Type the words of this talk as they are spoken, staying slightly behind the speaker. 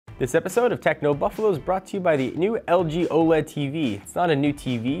This episode of Techno Buffalo is brought to you by the new LG OLED TV. It's not a new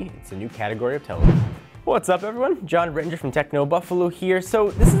TV, it's a new category of television. What's up everyone? John Rettinger from Techno Buffalo here.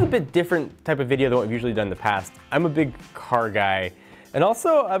 So this is a bit different type of video than what we've usually done in the past. I'm a big car guy, and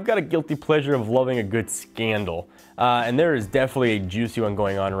also I've got a guilty pleasure of loving a good scandal. And there is definitely a juicy one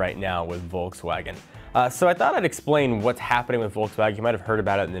going on right now with Volkswagen. So I thought I'd explain what's happening with Volkswagen. You might have heard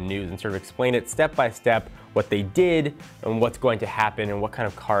about it in the news and sort of explain it step by step, what they did and what's going to happen and what kind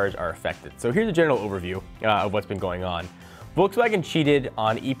of cars are affected. So here's a general overview of what's been going on. Volkswagen cheated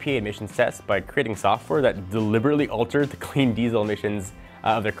on EPA emissions tests by creating software that deliberately altered the clean diesel emissions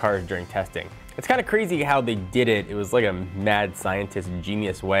of their cars during testing. It's kind of crazy how they did it. It was like a mad scientist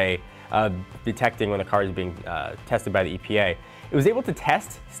genius way of detecting when the car is being tested by the EPA. It was able to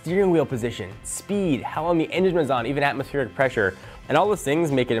test steering wheel position, speed, how long the engine was on, even atmospheric pressure, and all those things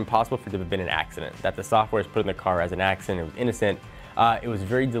make it impossible for it to have been an accident. That the software is put in the car as an accident, it was innocent. It was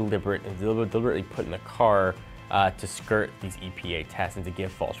very deliberate and deliberately put in the car to skirt these EPA tests and to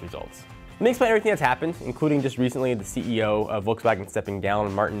give false results. Let me explain everything that's happened, including just recently the CEO of Volkswagen stepping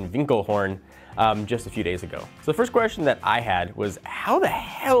down, Martin Winkelhorn, just a few days ago. So the first question that I had was, how the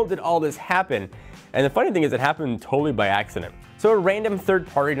hell did all this happen? And the funny thing is it happened totally by accident. So a random third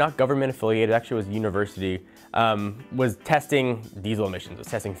party, not government affiliated, actually was a university, was testing diesel emissions, was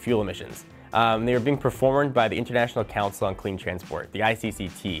testing fuel emissions. They were being performed by the International Council on Clean Transport, the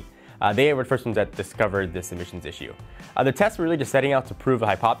ICCT. They were the first ones that discovered this emissions issue. The tests were really just setting out to prove a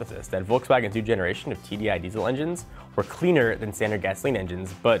hypothesis that Volkswagen's new generation of TDI diesel engines were cleaner than standard gasoline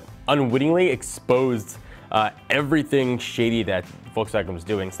engines, but unwittingly exposed everything shady that Volkswagen was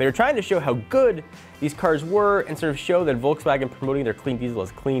doing. So they were trying to show how good these cars were and sort of show that Volkswagen promoting their clean diesel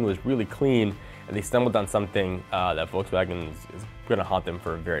as clean was really clean, and they stumbled on something that Volkswagen is going to haunt them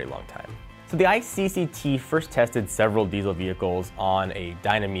for a very long time. So the ICCT first tested several diesel vehicles on a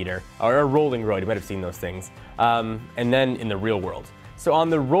dynameter, or a rolling road, you might have seen those things, and then in the real world. So on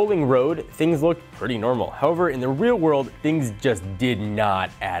the rolling road, things looked pretty normal. However, in the real world, things just did not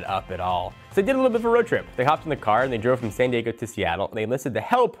add up at all. So they did a little bit of a road trip. They hopped in the car and they drove from San Diego to Seattle, and they enlisted the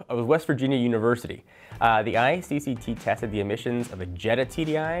help of West Virginia University. The ICCT tested the emissions of a Jetta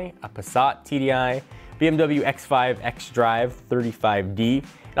TDI, a Passat TDI, BMW X5 xDrive 35D.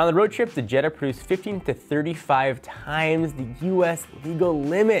 And on the road trip, the Jetta produced 15 to 35 times the US legal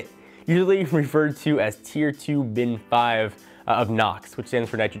limit, usually referred to as Tier 2 Bin 5 of NOx, which stands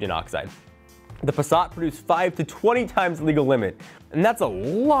for nitrogen oxide. The Passat produced 5 to 20 times the legal limit, and that's a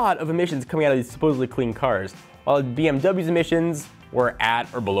lot of emissions coming out of these supposedly clean cars, while BMW's emissions were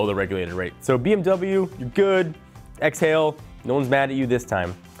at or below the regulated rate. So BMW, you're good, exhale, no one's mad at you this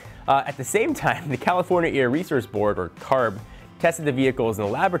time. At the same time, the California Air Resources Board, or CARB, tested the vehicles in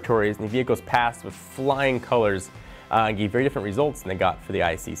the laboratories, and the vehicles passed with flying colors and gave very different results than they got for the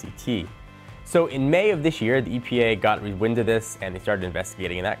ICCT. So in May of this year, the EPA got wind of this and they started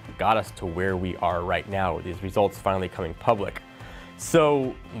investigating, and that got us to where we are right now, with these results finally coming public.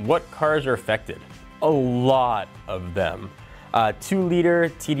 So what cars are affected? A lot of them. 2-liter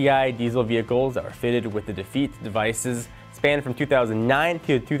TDI diesel vehicles that were fitted with the defeat devices spanned from 2009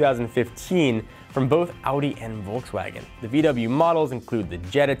 to 2015 from both Audi and Volkswagen. The VW models include the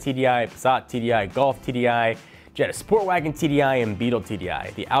Jetta TDI, Passat TDI, Golf TDI, Jetta Sportwagen TDI, and Beetle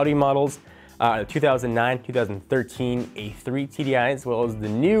TDI. The Audi models, 2009, 2013 A3 TDI, as well as the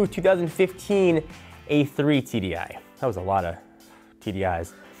new 2015 A3 TDI. That was a lot of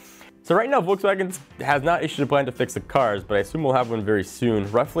TDIs. So right now, Volkswagen has not issued a plan to fix the cars, but I assume we'll have one very soon.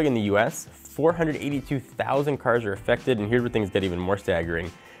 Roughly in the US, 482,000 cars are affected, and here's where things get even more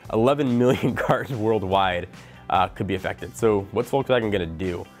staggering. 11 million cars worldwide could be affected. So what's Volkswagen gonna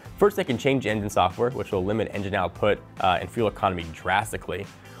do? First, they can change engine software, which will limit engine output and fuel economy drastically.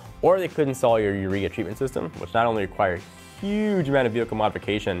 Or they could install your urea treatment system, which not only requires a huge amount of vehicle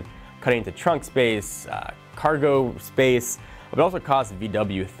modification, cutting into trunk space, cargo space, but also costs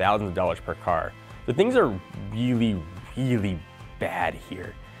VW thousands of dollars per car. So things are really, really bad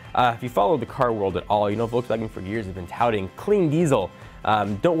here. If you follow the car world at all, you know Volkswagen for years has been touting clean diesel.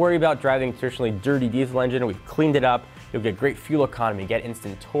 Don't worry about driving a traditionally dirty diesel engine. We've cleaned it up. You'll get great fuel economy, get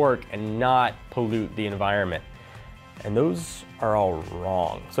instant torque, and not pollute the environment. And those are all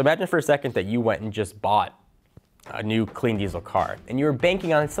wrong. So imagine for a second that you went and just bought a new clean diesel car, and you were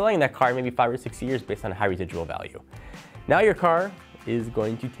banking on selling that car maybe 5 or 6 years based on a high residual value. Now your car is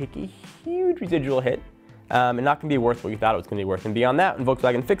going to take a huge residual hit and not going to be worth what you thought it was going to be worth. And beyond that, when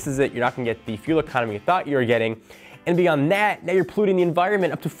Volkswagen fixes it, you're not going to get the fuel economy you thought you were getting. And beyond that, now you're polluting the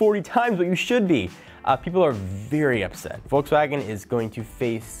environment up to 40 times what you should be. People are very upset. Volkswagen is going to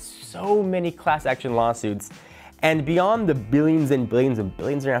face so many class action lawsuits, And beyond the billions and billions and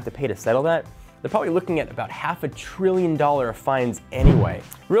billions they're gonna have to pay to settle that, they're probably looking at about $500 billion of fines anyway.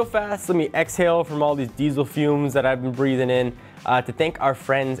 Real fast, let me exhale from all these diesel fumes that I've been breathing in to thank our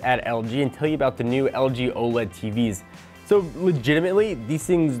friends at LG and tell you about the new LG OLED TVs. So legitimately, these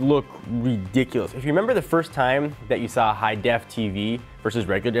things look ridiculous. If you remember the first time that you saw a high-def TV versus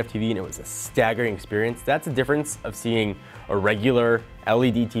regular def TV and it was a staggering experience, that's the difference of seeing a regular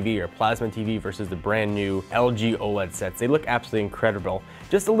LED TV or plasma TV versus the brand new LG OLED sets. They look absolutely incredible.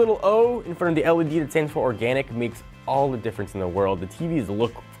 Just a little O in front of the LED that stands for organic makes all the difference in the world. The TVs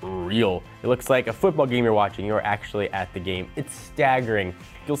look real. It looks like a football game you're watching. You're actually at the game. It's staggering.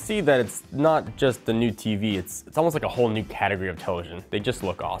 You'll see that it's not just the new TV. It's almost like a whole new category of television. They just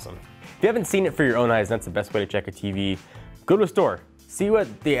look awesome. If you haven't seen it for your own eyes, that's the best way to check a TV. Go to a store. See what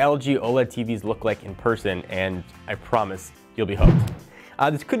the LG OLED TVs look like in person, and I promise you'll be hooked.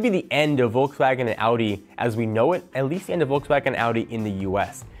 This could be the end of Volkswagen and Audi as we know it, at least the end of Volkswagen and Audi in the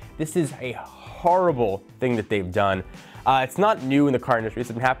US. This is a horrible thing that they've done. It's not new in the car industry.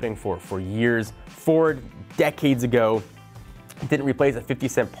 It's been happening for years. Ford, decades ago, didn't replace a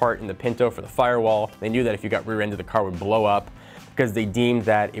 50-cent part in the Pinto for the firewall. They knew that if you got rear-ended, the car would blow up because they deemed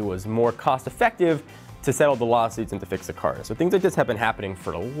that it was more cost-effective to settle the lawsuits and to fix the car. So things like this have been happening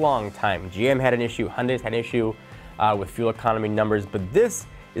for a long time. GM had an issue, Hyundai's had an issue with fuel economy numbers, but this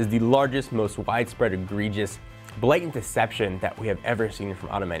is the largest, most widespread, egregious, blatant deception that we have ever seen from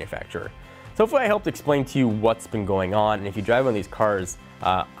auto manufacturer. So hopefully I helped explain to you what's been going on, and if you drive one of these cars,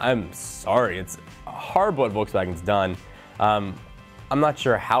 I'm sorry, it's horrible what Volkswagen's done. I'm not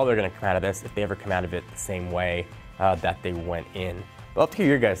sure how they're gonna come out of this, if they ever come out of it the same way that they went in. But I'll have to hear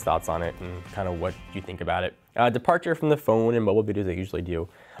your guys' thoughts on it and kind of what you think about it. Departure from the phone and mobile videos I usually do.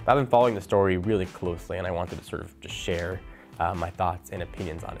 But I've been following the story really closely and I wanted to sort of just share my thoughts and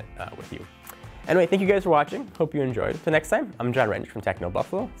opinions on it with you. Anyway, thank you guys for watching. Hope you enjoyed. Till next time, I'm John Rench from Techno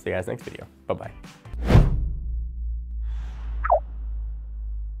Buffalo. See you guys next video. Bye-bye.